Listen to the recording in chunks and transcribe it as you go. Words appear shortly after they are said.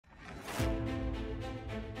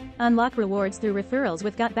Unlock rewards through referrals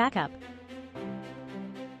with Gotbackup.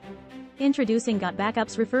 Introducing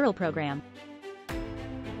Gotbackup's referral program.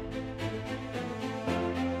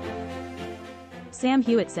 Sam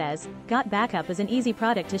Hewitt says, Gotbackup is an easy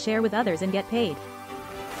product to share with others and get paid.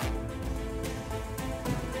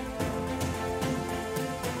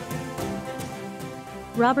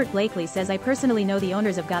 Robert Blakely says, I personally know the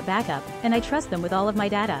owners of Gotbackup, and I trust them with all of my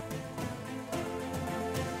data.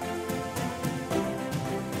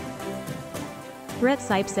 Brett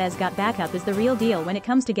Sipe says Gotbackup is the real deal when it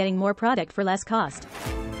comes to getting more product for less cost.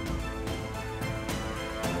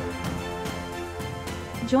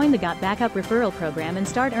 Join the Gotbackup referral program and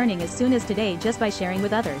start earning as soon as today just by sharing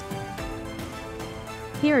with others.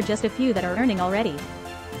 Here are just a few that are earning already.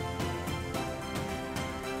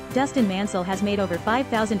 Dustin Mansell has made over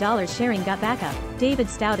 $5,000 sharing Gotbackup. David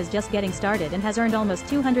Stout is just getting started and has earned almost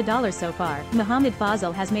 $200 so far. Muhammad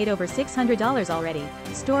Fazil has made over $600 already.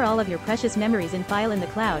 Store all of your precious memories in file in the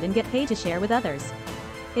cloud and get paid to share with others.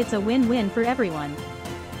 It's a win-win for everyone.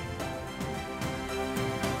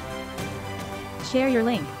 Share your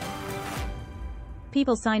link.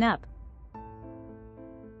 People sign up.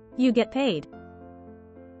 You get paid.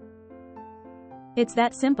 It's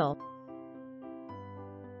that simple.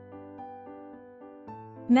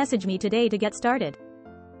 Message me today to get started.